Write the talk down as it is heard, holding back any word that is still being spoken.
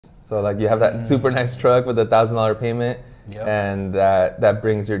So like you have that super nice truck with $1,000 payment, and that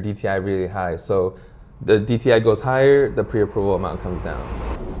brings your DTI really high. So the DTI goes higher, the pre-approval amount comes down.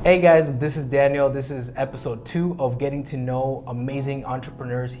 Hey guys, this is Daniel. This is episode 2 of getting to know amazing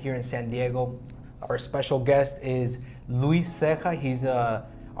entrepreneurs here in San Diego. Our special guest is Luis Ceja. He's a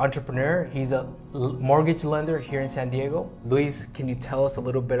entrepreneur. He's a mortgage lender here in San Diego. Luis, can you tell us a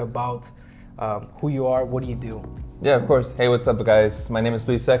little bit about who you are? What do you do? Yeah, of course. Hey, what's up, guys? My name is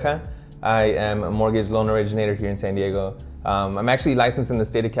Luis Ceja. I am a mortgage loan originator here in San Diego. I'm actually licensed in the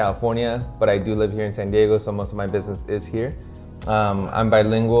state of California, but I do live here in San Diego, so most of my business is here. I'm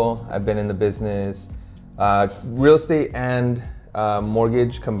bilingual. I've been in the business, real estate and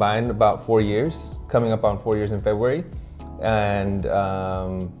mortgage combined, about 4 years, coming up on 4 years in February. And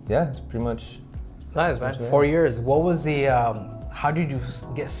yeah, it's pretty much nice, man. 4 years. What was the? How did you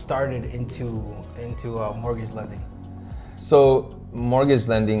get started into mortgage lending? So mortgage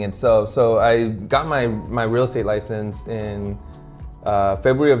lending itself. So I got my real estate license in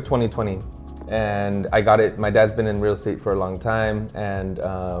February of 2020, and I got it. My dad's been in real estate for a long time, and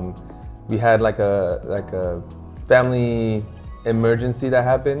we had like a family emergency that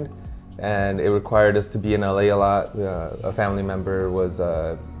happened, and it required us to be in LA a lot. A family member was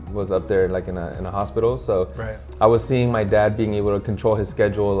up there like in a hospital, so I was seeing my dad being able to control his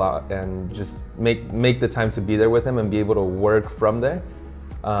schedule a lot and just make the time to be there with him and be able to work from there.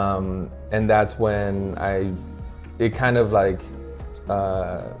 And that's when it kind of like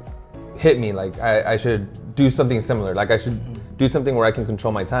hit me, like I should do something similar. Like I should do something where I can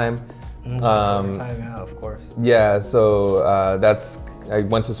control my time. Yeah, of course. Yeah, so I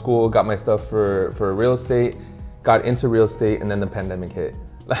went to school, got my stuff for real estate, got into real estate, and then the pandemic hit.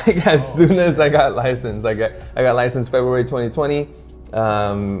 Like as soon as I got licensed, I got licensed February 2020.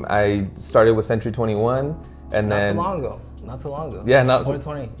 I started with Century 21, and then not too long ago. Yeah,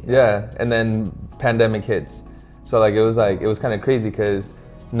 2020. Yeah, and then pandemic hits. So like it was kind of crazy because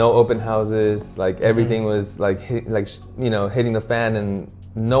no open houses, like everything was like hitting the fan, and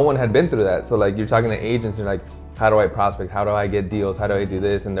no one had been through that. So like you're talking to agents, you're like, how do I prospect? How do I get deals? How do I do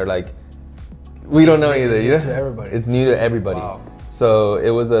this? And they're like, we don't know either. It's new to everybody. It's new to everybody. Wow. So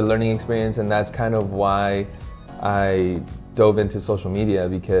it was a learning experience, and that's kind of why I dove into social media,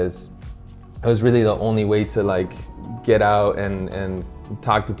 because it was really the only way to like get out and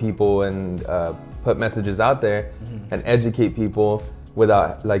talk to people and put messages out there and educate people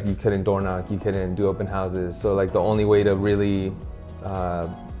without, like, you couldn't door knock, you couldn't do open houses. So like the only way to really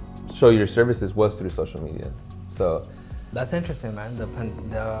show your services was through social media. So that's interesting, man. The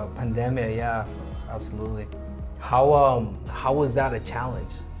pandemic, yeah, absolutely. How was that a challenge?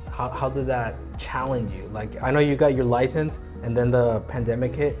 How did that challenge you? Like, I know you got your license and then the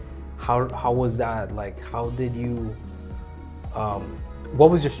pandemic hit. How was that? Like, how did you, what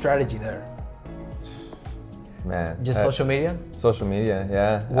was your strategy there? Man. Just social media? Social media,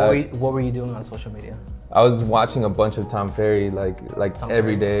 yeah. What were you doing on social media? I was watching a bunch of Tom Ferry, like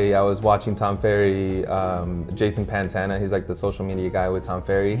every day. I was watching Tom Ferry, Jason Pantana, he's like the social media guy with Tom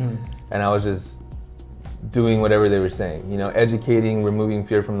Ferry. And I was just doing whatever they were saying, educating, removing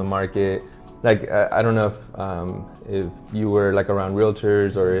fear from the market. Like, I don't know if you were like around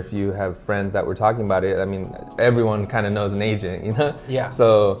realtors or if you have friends that were talking about it. I mean, everyone kind of knows an agent, Yeah.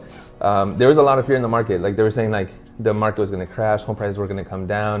 So there was a lot of fear in the market. Like they were saying like the market was gonna crash, home prices were gonna come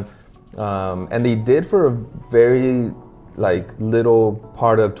down. And they did for a very like little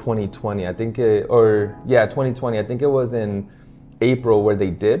part of 2020. 2020. I think it was in April where they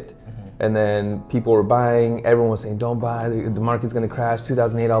dipped. And then people were buying, everyone was saying, don't buy, the market's gonna crash,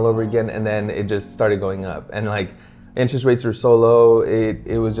 2008 all over again. And then it just started going up. And like interest rates are so low,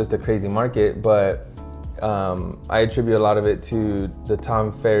 it was just a crazy market. But I attribute a lot of it to the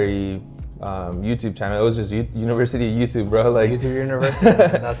Tom Ferry YouTube channel. It was just University of YouTube, bro. Like YouTube University,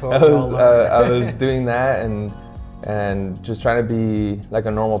 that's what I was doing that and just trying to be like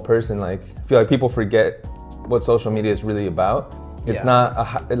a normal person. Like, I feel like people forget what social media is really about. It's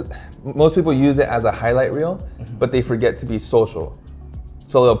not most people use it as a highlight reel, but they forget to be social.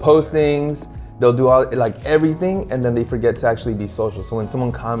 So they'll post things, they'll do all like everything, and then they forget to actually be social. So when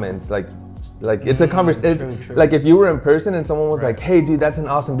someone comments, like it's a conversation. True. Like if you were in person and someone was like, "Hey, dude, that's an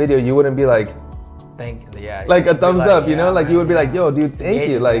awesome video," you wouldn't be like, like a thumbs up, like you would be like, "Yo, dude, thank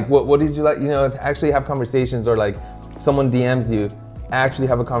you." Like, what did you like? To actually have conversations, or like someone DMs you, actually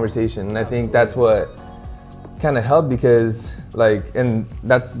have a conversation. And I think that's what kind of helped, because like, and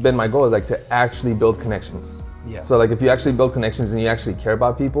that's been my goal, like to actually build connections. Yeah. So like if you actually build connections and you actually care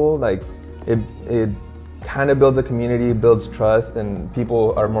about people, like it kind of builds a community, builds trust, and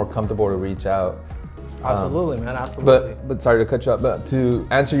people are more comfortable to reach out. Absolutely, man. Absolutely. But sorry to cut you up. But to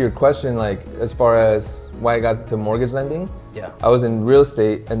answer your question, like as far as why I got to mortgage lending, yeah, I was in real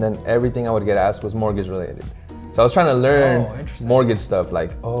estate, and then everything I would get asked was mortgage related. So I was trying to learn mortgage stuff,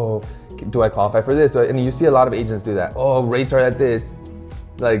 like, oh, do I qualify for this? And you see a lot of agents do that. Oh, rates are at this,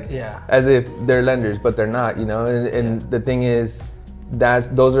 like, as if they're lenders, but they're not, you know. And the thing is,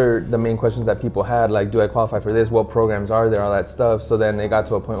 those are the main questions that people had, like, do I qualify for this? What programs are there? All that stuff. So then it got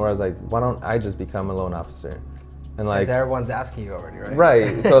to a point where I was like, why don't I just become a loan officer? And since everyone's asking you already, right?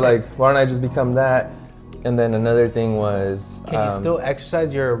 Right. So like, why don't I just become that? And then another thing was, can you still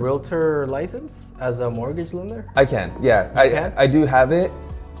exercise your realtor license as a mortgage lender? I can. Yeah, I do have it.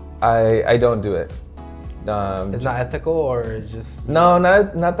 I don't do it. It's not ethical, or it's just no,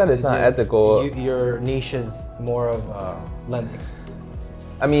 not that it's not ethical. Your niche is more of lending.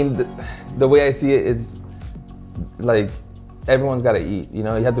 I mean, the way I see it is, like, everyone's got to eat. You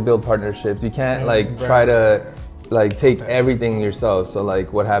know, you have to build partnerships. You can't try to take everything yourself. So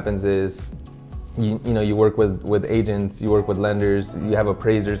like, what happens is, you know, you work with agents, you work with lenders, you have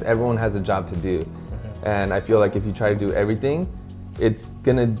appraisers. Everyone has a job to do, and I feel like if you try to do everything, it's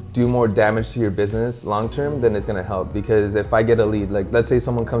gonna do more damage to your business long term than it's gonna help. Because if I get a lead, like let's say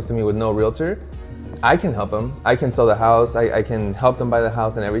someone comes to me with no realtor, I can help them. I can sell the house. I can help them buy the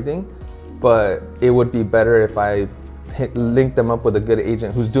house and everything. But it would be better if I link them up with a good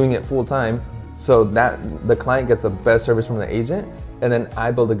agent who's doing it full time, so that the client gets the best service from the agent, and then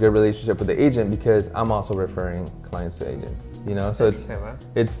I build a good relationship with the agent because I'm also referring clients to agents. You know, so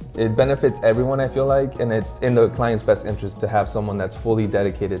it benefits everyone, I feel like, and it's in the client's best interest to have someone that's fully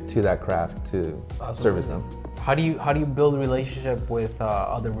dedicated to that craft to service them. How do you build a relationship with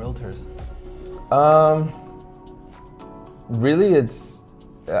other realtors? Really, it's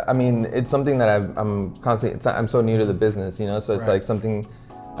something that I'm constantly. I'm so new to the business, you know. So it's like something.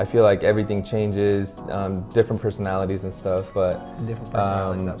 I feel like everything changes, different personalities and stuff. But different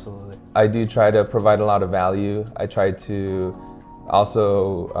personalities, absolutely. I do try to provide a lot of value. I try to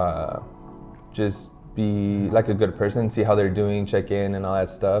also just be like a good person, see how they're doing, check in, and all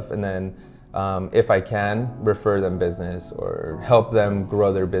that stuff, and then. If I can, refer them business or help them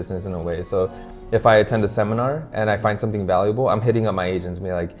grow their business in a way. So if I attend a seminar and I find something valuable, I'm hitting up my agents and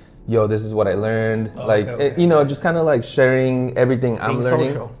be like, yo, this is what I learned. You know, just kind of like sharing everything I'm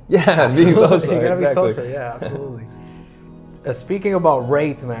learning. Social. Yeah, being social. You gotta be social, yeah, absolutely. Speaking about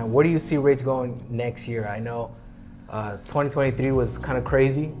rates, man, where do you see rates going next year? I know 2023 was kind of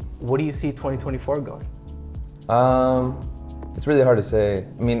crazy. What do you see 2024 going? It's really hard to say.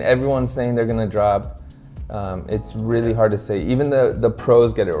 I mean, everyone's saying they're gonna drop. It's really hard to say. Even the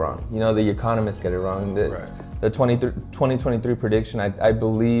pros get it wrong. You know, the economists get it wrong. The 2023 prediction, I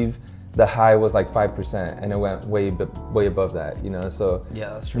believe the high was like 5%, and it went way above that. You know, so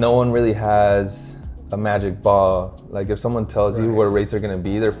that's true. No one really has a magic ball. Like if someone tells you where rates are gonna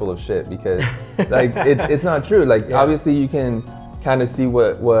be, they're full of shit, because like it's not true. Like obviously you can kind of see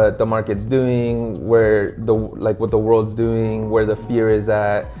what the market's doing, where what the world's doing, where the fear is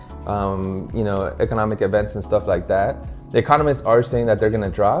at, you know, economic events and stuff like that. The economists are saying that they're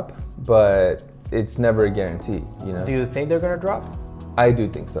gonna drop, but it's never a guarantee, you know. Do you think they're gonna drop? I do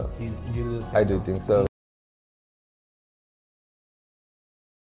think so. I do think so.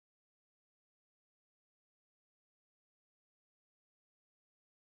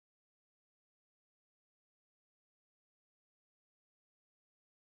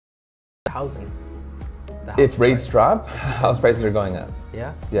 Housing. If rates drop, house prices are going up.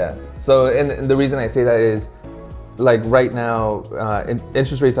 Yeah. So, and the reason I say that is, like right now,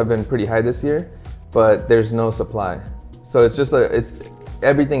 interest rates have been pretty high this year, but there's no supply. So it's just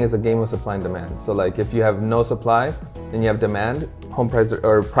everything is a game of supply and demand. So like if you have no supply, then you have demand. Home prices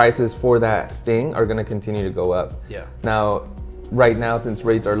or prices for that thing are going to continue to go up. Yeah. Now, right now, since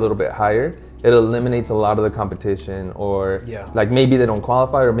rates are a little bit higher, it eliminates a lot of the competition, or like maybe they don't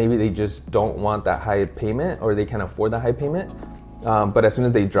qualify, or maybe they just don't want that high payment, or they can't afford that high payment. But as soon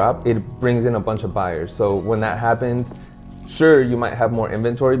as they drop, it brings in a bunch of buyers. So when that happens, sure, you might have more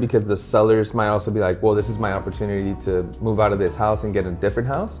inventory because the sellers might also be like, well, this is my opportunity to move out of this house and get a different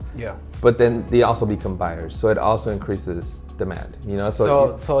house. Yeah. But then they also become buyers. So it also increases demand, you know?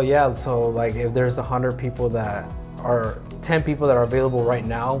 So like if there's 100 people that are 10 people that are available right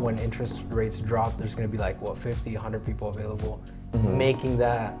now, when interest rates drop, there's going to be like, what, 50, 100 people available, making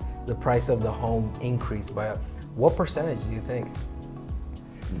that the price of the home increase by what percentage do you think?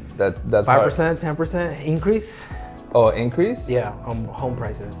 That's 5%, 10% increase? Oh, increase? Yeah, on home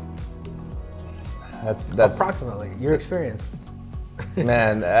prices. That's approximately your experience.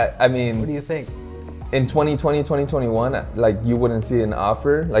 Man, I mean, what do you think? in 2020, 2021, like you wouldn't see an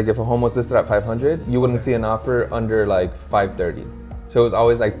offer. Like if a home was listed at 500, you wouldn't see an offer under like 530. So it was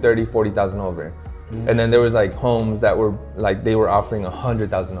always like 30, 40,000 over. And then there was like homes that were like, they were offering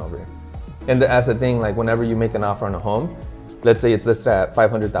 100,000 over. And that's the thing, like whenever you make an offer on a home, let's say it's listed at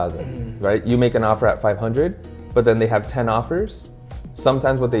 500,000, right? You make an offer at 500, but then they have 10 offers.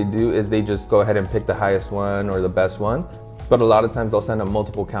 Sometimes what they do is they just go ahead and pick the highest one or the best one. But a lot of times they'll send a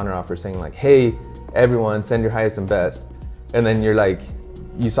multiple counter offer saying like, hey, everyone send your highest and best. And then you're like,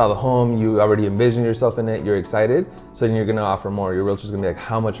 you saw the home, you already envisioned yourself in it, you're excited. So then you're gonna offer more. Your realtor's gonna be like,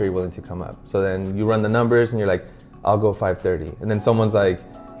 how much are you willing to come up? So then you run the numbers and you're like, I'll go 530. And then someone's like,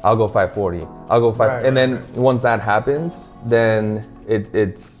 I'll go 540. I'll go 5. Right, and then once that happens, then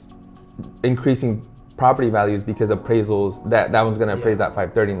it's increasing property values because appraisals, that one's gonna appraise at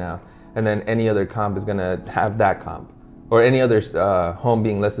 530 now. And then any other comp is gonna have that comp. Or any other home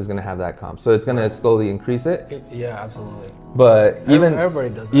being listed is going to have that comp. So it's going to slowly increase it. Yeah, absolutely. But everybody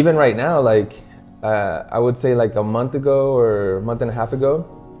does that. Even right now, like I would say like a month ago or a month and a half ago,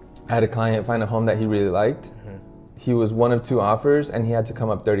 I had a client find a home that he really liked. He was one of two offers and he had to come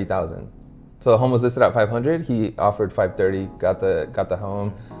up 30,000. So the home was listed at 500. He offered 530, got the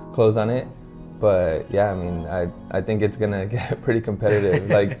home, closed on it. But yeah, I mean, I think it's gonna get pretty competitive.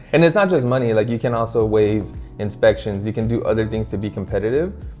 Like, and it's not just money. Like, you can also waive inspections. You can do other things to be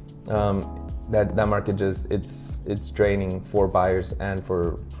competitive. That market just it's draining for buyers and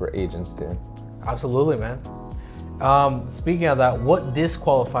for agents too. Absolutely, man. Speaking of that, what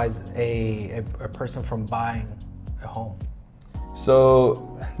disqualifies a person from buying a home?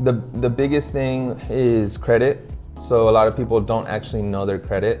 So the biggest thing is credit. So a lot of people don't actually know their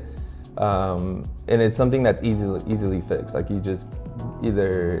credit. And it's something that's easily fixed. Like, you just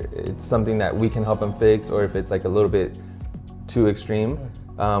either it's something that we can help them fix, or if it's like a little bit too extreme,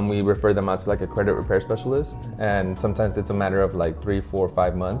 we refer them out to like a credit repair specialist. And sometimes it's a matter of like 3, 4,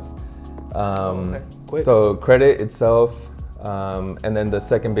 5 months. So credit itself, and then the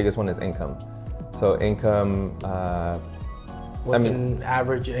second biggest one is income. So income. What's an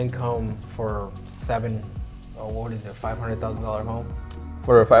average income for $500,000 home?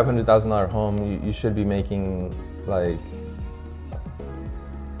 For a $500,000 home, you should be making like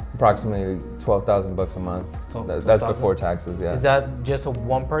approximately $12,000 a month. That's before taxes, yeah. Is that just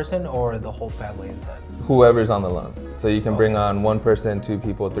one person or the whole family inside? Whoever's on the loan. So you can bring on one person, 2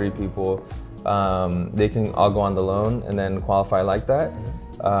 people, 3 people. They can all go on the loan and then qualify like that.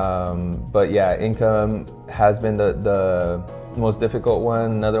 But yeah, income has been the most difficult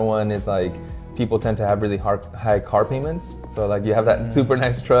one. Another one is like, people tend to have really high car payments. So like, you have that super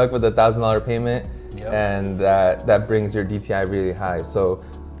nice truck with $1,000 payment, and that brings your DTI really high. So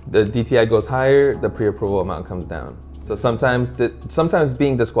the DTI goes higher, the pre-approval amount comes down. So sometimes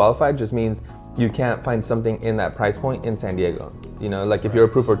being disqualified just means you can't find something in that price point in San Diego. You know, like if you're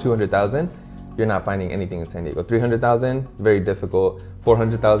approved for 200,000, you're not finding anything in San Diego. 300,000, very difficult.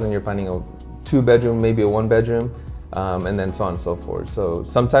 400,000, you're finding a 2-bedroom, maybe a 1-bedroom. And then so on and so forth. So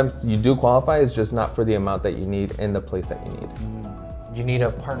sometimes you do qualify, it's just not for the amount that you need in the place that you need. You need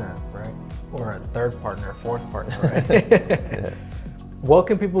a partner, right? Or a third partner, fourth partner, right? Yeah. What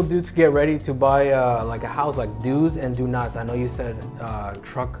can people do to get ready to buy like a house, like do's and do nots? I know you said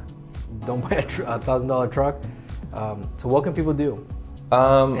truck, don't buy a $1,000 truck. So what can people do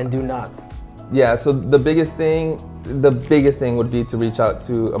and do nots? Yeah, so the biggest thing would be to reach out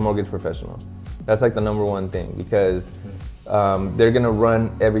to a mortgage professional. That's like the #1 thing, because they're gonna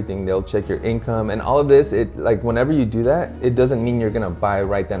run everything. They'll check your income and all of this. Like, whenever you do that, it doesn't mean you're gonna buy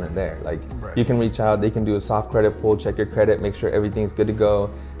right then and there. Like, you can reach out, they can do a soft credit pull, check your credit, make sure everything's good to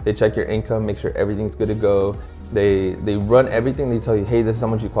go. They check your income, make sure everything's good to go. They run everything. They tell you, hey, this is how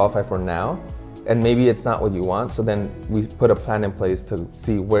much you qualify for now. And maybe it's not what you want. So then we put a plan in place to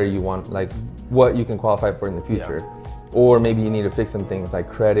see where you want, like what you can qualify for in the future. Or maybe you need to fix some things like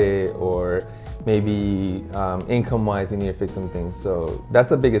credit, or maybe income-wise, you need to fix some things. So that's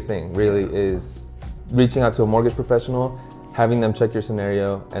the biggest thing, really, is reaching out to a mortgage professional, having them check your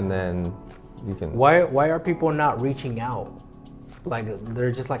scenario, and then you can. Why are people not reaching out? Like,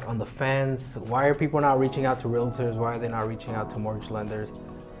 they're just like on the fence. Why are people not reaching out to realtors? Why are they not reaching out to mortgage lenders?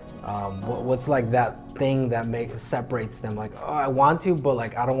 What's like that thing that separates them? Like, oh, I want to, but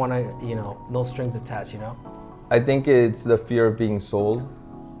like, I don't want to, no strings attached, I think it's the fear of being sold.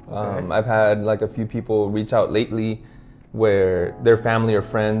 I've had like a few people reach out lately where their family or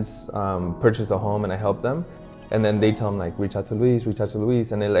friends purchase a home and I help them. And then they tell them like, reach out to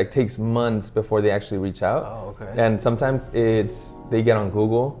Luis. And it like takes months before they actually reach out. Oh, okay. And sometimes they get on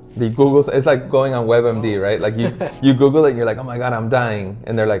Google. It's like going on WebMD, right? Like you Google it and you're like, oh my God, I'm dying.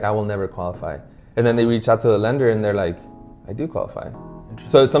 And they're like, I will never qualify. and then they reach out to the lender and they're like, I do qualify.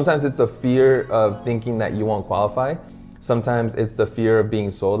 So sometimes it's a fear of thinking that you won't qualify. Sometimes it's the fear of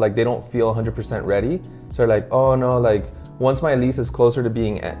being sold. Like they don't feel 100% ready. So they're like, oh no, like once my lease is closer to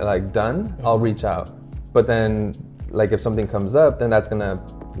being like done, I'll reach out. But then like if something comes up, then that's gonna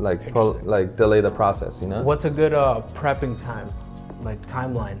like delay the process, you know? What's a good prepping time, like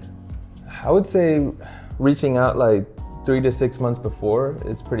timeline? I would say reaching out like 3 to 6 months before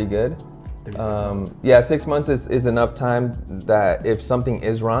is pretty good. 3 to 6 months. Yeah, 6 months is enough time that if something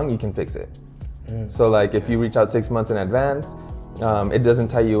is wrong, you can fix it. So like if you reach out 6 months in advance, it doesn't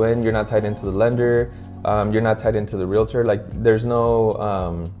tie you in, you're not tied into the lender, you're not tied into the realtor, like there's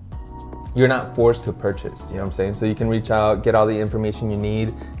no, you're not forced to purchase, you know what I'm saying? So you can reach out, get all the information you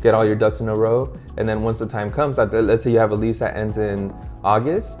need, get all your ducks in a row, and then once the time comes, let's say you have a lease that ends in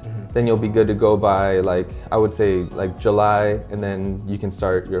August, then you'll be good to go by like, I would say like July, and then you can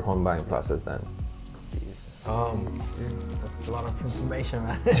start your home buying process then. That's a lot of information,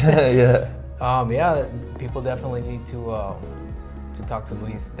 man. Yeah. Yeah, people definitely need to talk to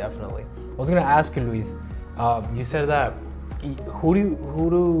Luis. Definitely. I was gonna ask you, Luis. You said that who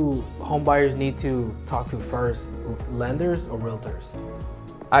do home buyers need to talk to first, lenders or realtors?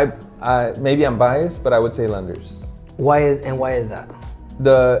 I maybe I'm biased, but I would say lenders. Why is that?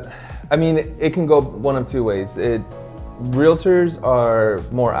 I mean, it can go one of two ways. Realtors are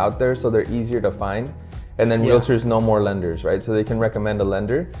more out there, so they're easier to find, and then realtors know more lenders, right? So they can recommend a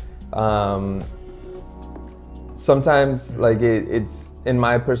lender. Sometimes, like it's in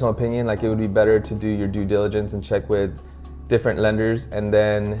my personal opinion, like it would be better to do your due diligence and check with different lenders and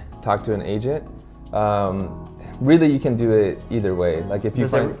then talk to an agent. Really, you can do it either way. Like if you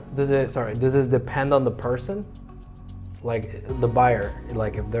does this depend on the person? Like the buyer,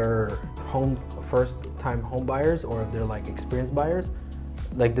 like if they're first-time home buyers or if they're like experienced buyers,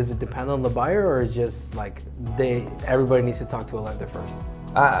 like does it depend on the buyer or is just like everybody needs to talk to a lender first?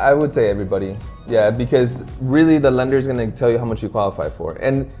 I would say everybody, yeah, because really the lender is going to tell you how much you qualify for,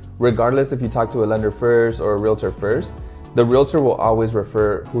 and regardless if you talk to a lender first or a realtor first, the realtor will always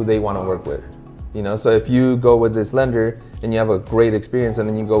refer who they want to work with. You know, so if you go with this lender and you have a great experience and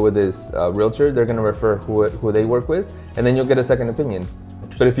then you go with this realtor, they're going to refer who they work with, and then you'll get a second opinion.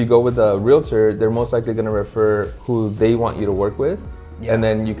 But if you go with a realtor, they're most likely going to refer who they want you to work with, and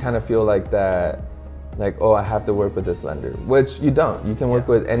then you kind of feel like that, like, oh, I have to work with this lender, which you don't. You can work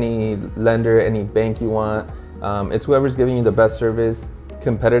with any lender, any bank you want. It's whoever's giving you the best service,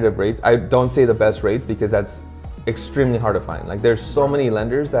 competitive rates. I don't say the best rates because that's extremely hard to find. Like there's so many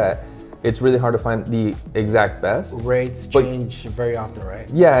lenders that it's really hard to find the exact best. Rates change very often, right?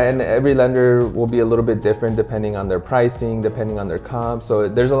 Yeah, and every lender will be a little bit different depending on their pricing, depending on their comp. So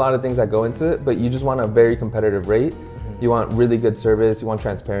there's a lot of things that go into it, but you just want a very competitive rate. You want really good service, you want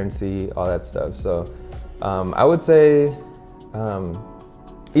transparency, all that stuff. So I would say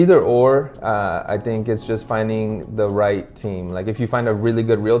either or. I think it's just finding the right team. Like if you find a really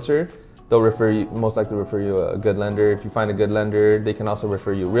good realtor, they'll most likely refer you a good lender. If you find a good lender, they can also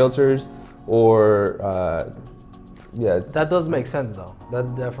refer you realtors, or That does make sense though.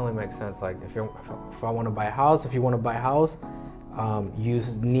 That definitely makes sense. Like if I want to buy a house, if you want to buy a house, you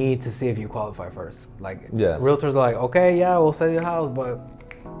need to see if you qualify first. Like realtors are like, okay, yeah, we'll sell you a house, but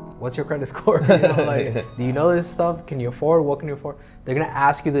what's your credit score? You know, like, do you know this stuff? Can you afford? What can you afford? They're gonna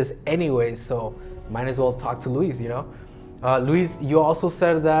ask you this anyway, so might as well talk to Luis, you know? Luis, you also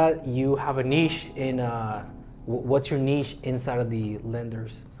said that you have a niche in, what's your niche inside of the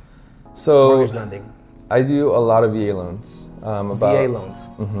lenders? So, mortgage lending. I do a lot of VA loans. VA loans,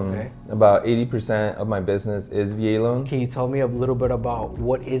 okay. About 80% of my business is VA loans. Can you tell me a little bit about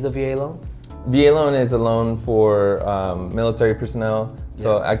what is a VA loan? VA loan is a loan for military personnel,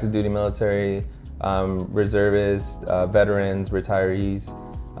 so active duty military, reservists, veterans, retirees.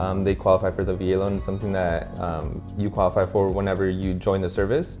 They qualify for the VA loan. It's something that you qualify for whenever you join the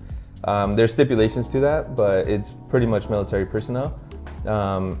service. There's stipulations to that, but it's pretty much military personnel.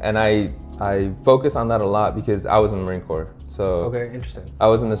 And I focus on that a lot because I was in the Marine Corps. So okay, interesting. I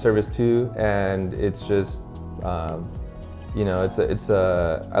was in the service too, and it's just you know,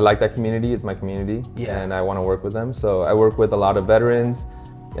 I like that community. It's my community, and I want to work with them. So I work with a lot of veterans,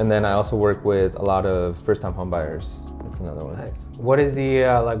 and then I also work with a lot of first-time home buyers. That's another one. Nice. What is the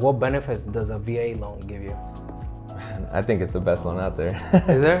what benefits does a VA loan give you? I think it's the best loan out there.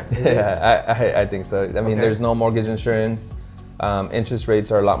 Is there? I think so. I mean, there's no mortgage insurance. Interest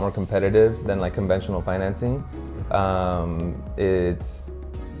rates are a lot more competitive than like conventional financing.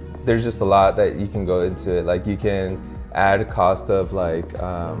 There's just a lot that you can go into it. Like you can add cost of like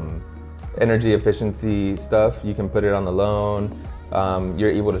energy efficiency stuff. You can put it on the loan.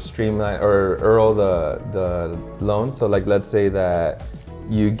 you're able to streamline or earl the loan. So like, let's say that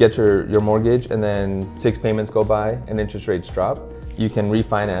you get your mortgage and then 6 payments go by and interest rates drop, you can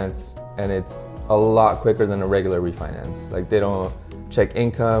refinance, and it's a lot quicker than a regular refinance. Like, they don't check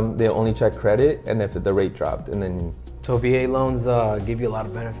income, they only check credit, and if the rate dropped, and then. So VA loans give you a lot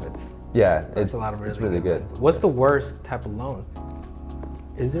of benefits. Yeah, it's a lot of it's really good. What's the worst type of loan?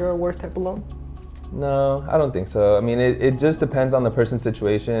 Is there a worst type of loan? No, I don't think so. I mean, it just depends on the person's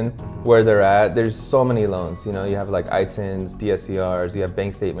situation, where they're at. There's so many loans, you know, you have like ITINs, DSCRs, you have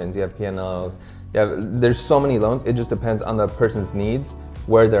bank statements, you have P&Ls, there's so many loans. It just depends on the person's needs,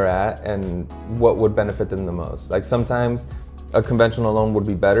 where they're at, and what would benefit them the most. Like, sometimes a conventional loan would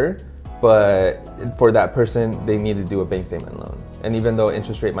be better, but for that person, they need to do a bank statement loan. And even though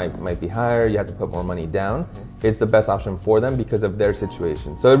interest rate might be higher, you have to put more money down, it's the best option for them because of their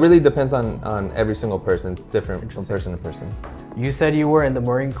situation. So it really depends on every single person. It's different from person to person. You said you were in the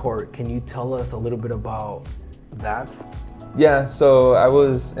Marine Corps. Can you tell us a little bit about that? Yeah, so I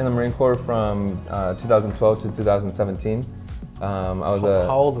was in the Marine Corps from 2012 to 2017. How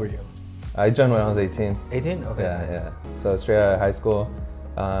old were you? I joined when I was 18. 18? Okay. Yeah. So straight out of high school.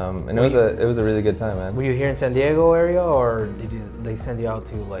 And it was a really good time, man. Were you here in San Diego area, or they send you out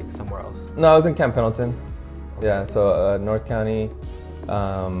to like somewhere else? No, I was in Camp Pendleton. Okay. Yeah, so North County.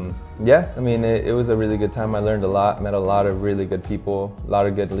 Yeah, I mean, it was a really good time. I learned a lot, met a lot of really good people, a lot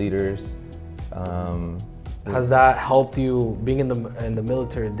of good leaders. Has that helped you, being in the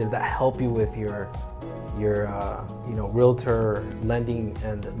military? Did that help you with your realtor lending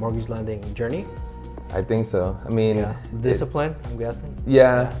and mortgage lending journey? I think so. I mean, discipline, I'm guessing.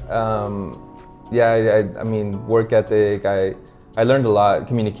 Yeah, I mean, work ethic. I learned a lot.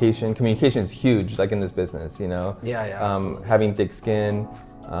 Communication is huge, like in this business, you know. Having thick skin.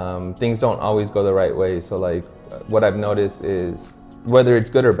 Things don't always go the right way. So like, what I've noticed is, whether it's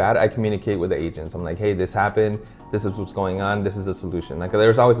good or bad, I communicate with the agents. I'm like, hey, this happened. This is what's going on. This is a solution. Like,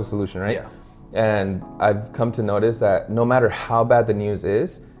 there's always a solution, right? Yeah. And I've come to notice that no matter how bad the news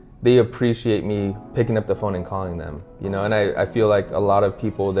is, they appreciate me picking up the phone and calling them, you know. And I feel like a lot of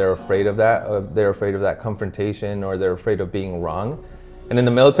people, they're afraid of that. They're afraid of that confrontation, or they're afraid of being wrong. And in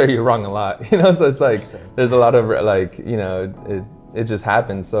the military, you're wrong a lot, you know. So it's like, there's a lot of like, you know, it just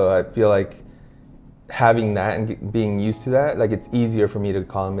happens. So I feel like having that and being used to that, like, it's easier for me to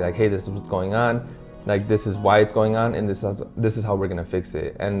call and be like, hey, this is what's going on. Like, this is why it's going on, and this is how we're gonna fix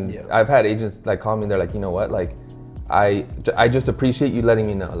it. And I've had agents like call me, they're like, you know what, like, I just appreciate you letting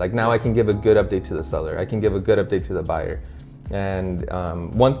me know. Like, now I can give a good update to the seller. I can give a good update to the buyer. And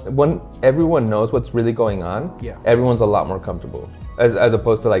when everyone knows what's really going on, everyone's a lot more comfortable. As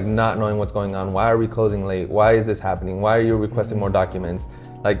opposed to like not knowing what's going on. Why are we closing late? Why is this happening? Why are you requesting more documents?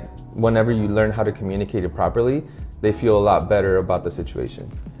 Like, whenever you learn how to communicate it properly, they feel a lot better about the situation.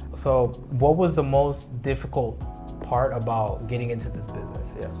 So what was the most difficult part about getting into this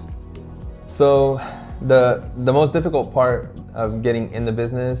business? Yes. So the most difficult part of getting in the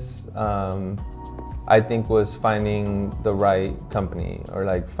business, I think, was finding the right company, or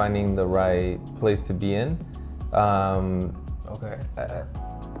like finding the right place to be in.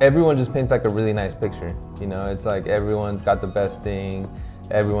 Everyone just paints like a really nice picture, you know. It's like everyone's got the best thing,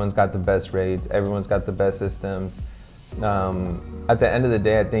 everyone's got the best rates, everyone's got the best systems. At the end of the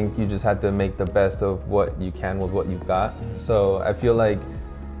day, I think you just have to make the best of what you can with what you've got. So I feel like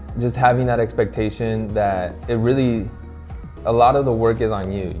just having that expectation that a lot of the work is on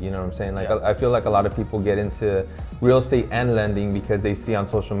you, you know what I'm saying? Like, I feel like a lot of people get into real estate and lending because they see on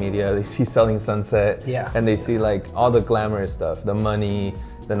social media, they see Selling Sunset, and they see like all the glamorous stuff, the money,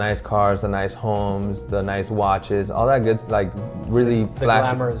 the nice cars, the nice homes, the nice watches, all that good, like really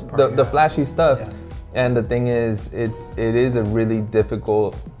flashy, the flashy stuff. And the thing is, it is a really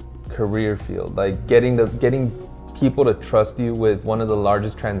difficult career field. Like, getting people to trust you with one of the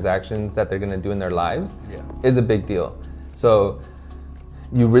largest transactions that they're gonna do in their lives is a big deal. So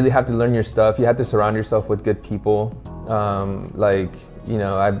you really have to learn your stuff. You have to surround yourself with good people. Like, you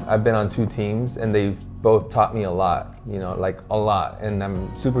know, I've been on 2 teams, and they've both taught me a lot, you know, like a lot. And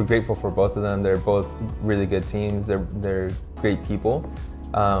I'm super grateful for both of them. They're both really good teams. They're great people.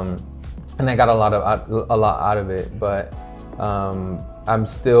 And I got a lot out of it, but I'm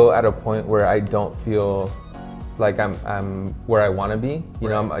still at a point where I don't feel like I'm where I want to be. You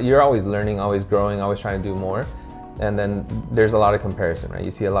know, you're always learning, always growing, always trying to do more. And then there's a lot of comparison, right?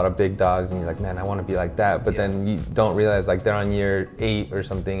 You see a lot of big dogs, and you're like, man, I want to be like that. But then you don't realize, like, they're on year 8 or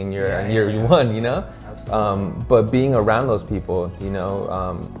something, and you're on year 1, you know? But being around those people, you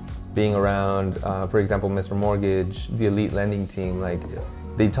know, being around, for example, Mr. Mortgage, the elite lending team, like,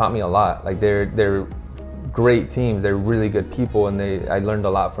 they taught me a lot. Like, they're great teams. They're really good people, and I learned a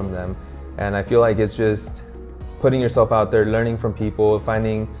lot from them. And I feel like it's just putting yourself out there, learning from people,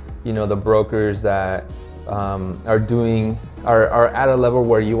 finding, you know, the brokers that are at a level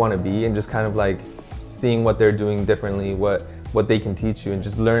where you want to be, and just kind of like seeing what they're doing differently, what they can teach you, and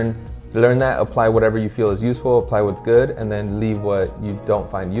just learn that, apply whatever you feel is useful, apply what's good, and then leave what you don't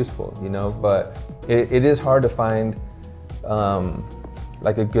find useful, you know. But it is hard to find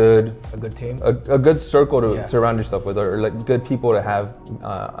like a good team, a good circle to surround yourself with, or like good people to have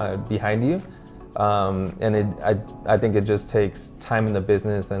behind you. And I think it just takes time in the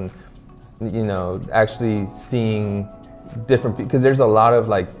business, and, you know, actually seeing different people, because there's a lot of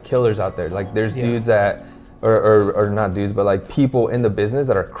like killers out there. Like there's dudes that, or not dudes, but like people in the business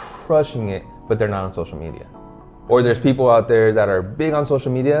that are crushing it, but they're not on social media. Or there's people out there that are big on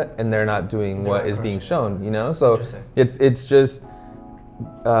social media and they're not doing what is being shown, you know? So it's just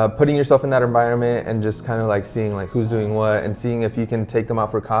putting yourself in that environment and just kind of like seeing like who's doing what, and seeing if you can take them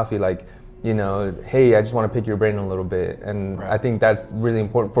out for coffee, like, you know, hey, I just want to pick your brain a little bit. And I think that's really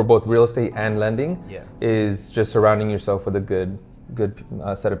important for both real estate and lending, is just surrounding yourself with a good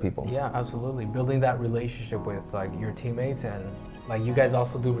set of people. Yeah, absolutely. Building that relationship with like your teammates, and like you guys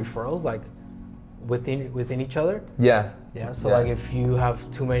also do referrals like within each other. So like if you have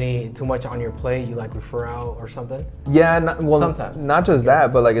too much on your plate, you like refer out or something. Sometimes not just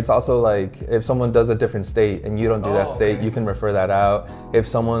that, but like it's also like if someone does a different state and you don't do that state, you can refer that out. If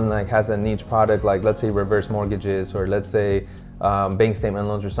someone like has a niche product, like let's say reverse mortgages, or let's say bank statement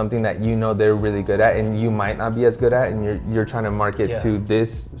loans, or something that you know they're really good at and you might not be as good at, and you're trying to market to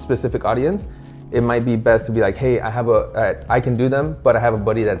this specific audience, it might be best to be like, hey, I can do them, but I have a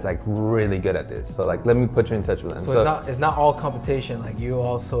buddy that's like really good at this. So like, let me put you in touch with them. So it's not all competition. Like you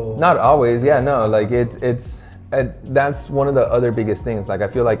also. Not always. Yeah, no. Like that's one of the other biggest things. Like I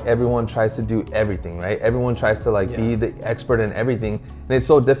feel like everyone tries to do everything, right? Everyone tries to like be the expert in everything, and it's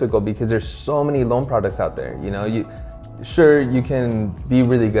so difficult because there's so many loan products out there. You know, you can be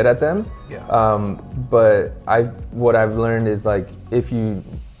really good at them. But what I've learned is like if you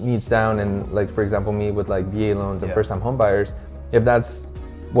niche down, and like for example me with like VA loans and first-time home buyers, if that's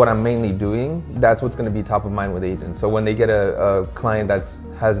what I'm mainly doing, that's what's going to be top of mind with agents. So when they get a client has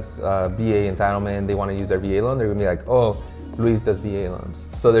VA entitlement and they want to use their VA loan, they're going to be like, oh, Luis does VA loans,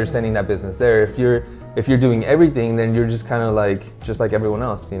 so they're sending that business there. If you're doing everything, then you're just kind of like just like everyone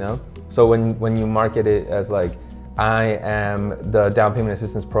else, you know. So when you market it as like, I am the down payment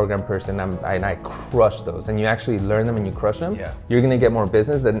assistance program person, and I crush those, and you actually learn them and you crush them, you're gonna get more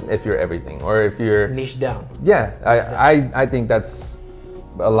business than if you're everything, or if you're niche down. I think that's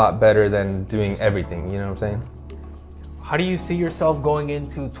a lot better than doing everything, you know what I'm saying? How do you see yourself going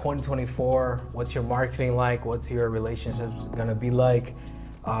into 2024? What's your marketing like? What's your relationships gonna be like?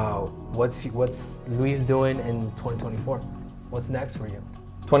 What's Luis doing in 2024? What's next for you?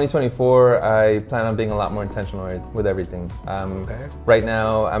 2024, I plan on being a lot more intentional with everything. Right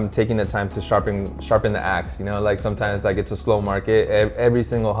now, I'm taking the time to sharpen the axe. You know, like sometimes like it's a slow market. Every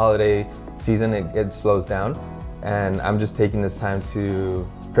single holiday season, it slows down, and I'm just taking this time to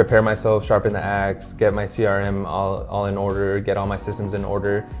prepare myself, sharpen the axe, get my CRM all in order, get all my systems in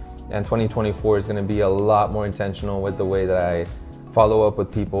order. And 2024 is going to be a lot more intentional with the way that I follow up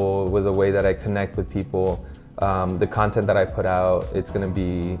with people, with the way that I connect with people. The content that I put out, it's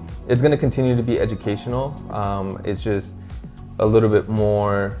gonna continue to be educational. It's just a little bit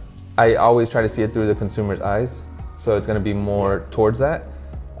more, I always try to see it through the consumer's eyes. So it's gonna be more towards that.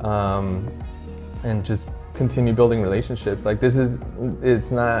 And just continue building relationships. Like it's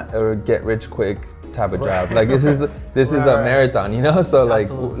not a get rich quick type of job. Like this is a marathon, you know? So like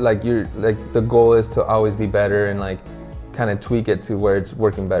the goal is to always be better and like kind of tweak it to where it's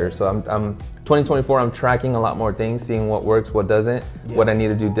working better. So I'm 2024, I'm tracking a lot more things, seeing what works, what doesn't, what I need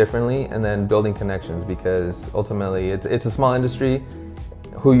to do differently, and then building connections, because ultimately it's a small industry.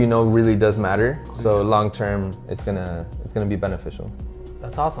 Who you know really does matter. So long term, it's gonna be beneficial.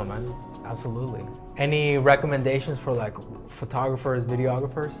 That's awesome, man. Absolutely. Any recommendations for like photographers,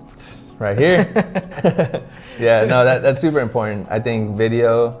 videographers? Right here. Yeah, no, that's super important. I think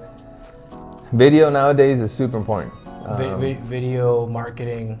video nowadays is super important. Video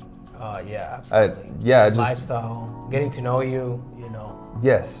marketing, absolutely. Just lifestyle, getting to know you, you know.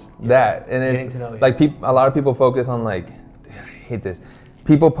 Yes, that, and it's getting to know you. Like a lot of people focus on like, I hate this.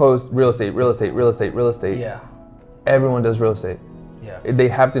 People post real estate. Yeah. Everyone does real estate. They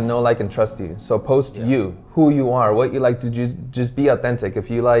have to know, like, and trust you. So post you, who you are, what you like to just be authentic. If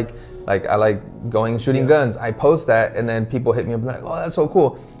you like I like going shooting guns, I post that, and then people hit me up and like, oh, that's so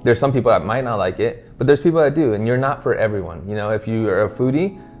cool. There's some people that might not like it, but there's people that do, and you're not for everyone. You know, if you are a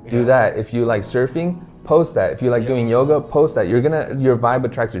foodie, do that. If you like surfing, post that. If you like doing yoga, post that. Your vibe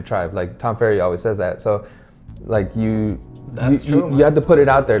attracts your tribe. Like Tom Ferry always says that. So like you have to put it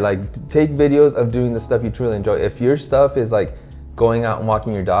out there. Like, take videos of doing the stuff you truly enjoy. If your stuff is like going out and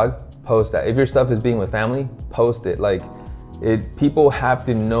walking your dog, post that. If your stuff is being with family, post it. Like, people have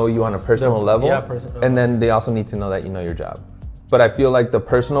to know you on a personal level, and then they also need to know that you know your job. But I feel like the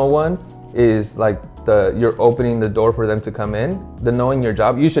personal one is like you're opening the door for them to come in. The knowing your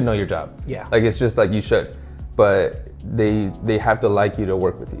job, you should know your job. Yeah. Like, it's just like you should, but they have to like you to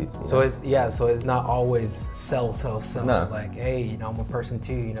work with you. So it's not always sell. No. Like, hey, you know, I'm a person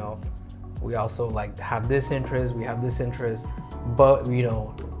too. You know, we also like have this interest. We have this interest, but you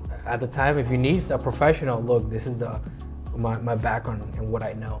know, at the time, if you need a professional, look, this is my background and what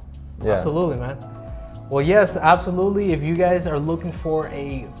I know. Yeah. Absolutely, man. Well, yes, absolutely. If you guys are looking for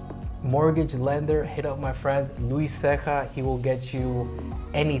a mortgage lender, hit up my friend Luis Ceja. He will get you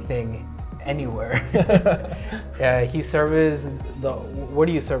anything, anywhere. He services where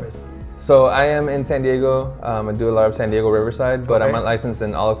do you service? So I am in San Diego. I do a lot of San Diego Riverside, but I'm licensed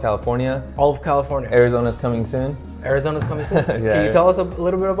in all of California. All of California. Arizona's coming soon. Arizona's coming soon? Can you tell us a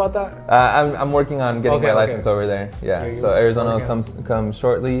little bit about that? I'm working on getting my license over there. Yeah, so Arizona comes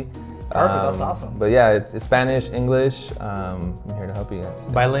shortly. Perfect, that's awesome. But yeah, it's Spanish, English. I'm here to help you guys.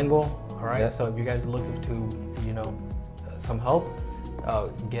 Bilingual, all right? Yeah. So if you guys are looking to, you know, some help,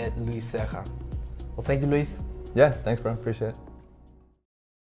 get Luis Ceja. Well, thank you, Luis. Yeah, thanks, bro. Appreciate it.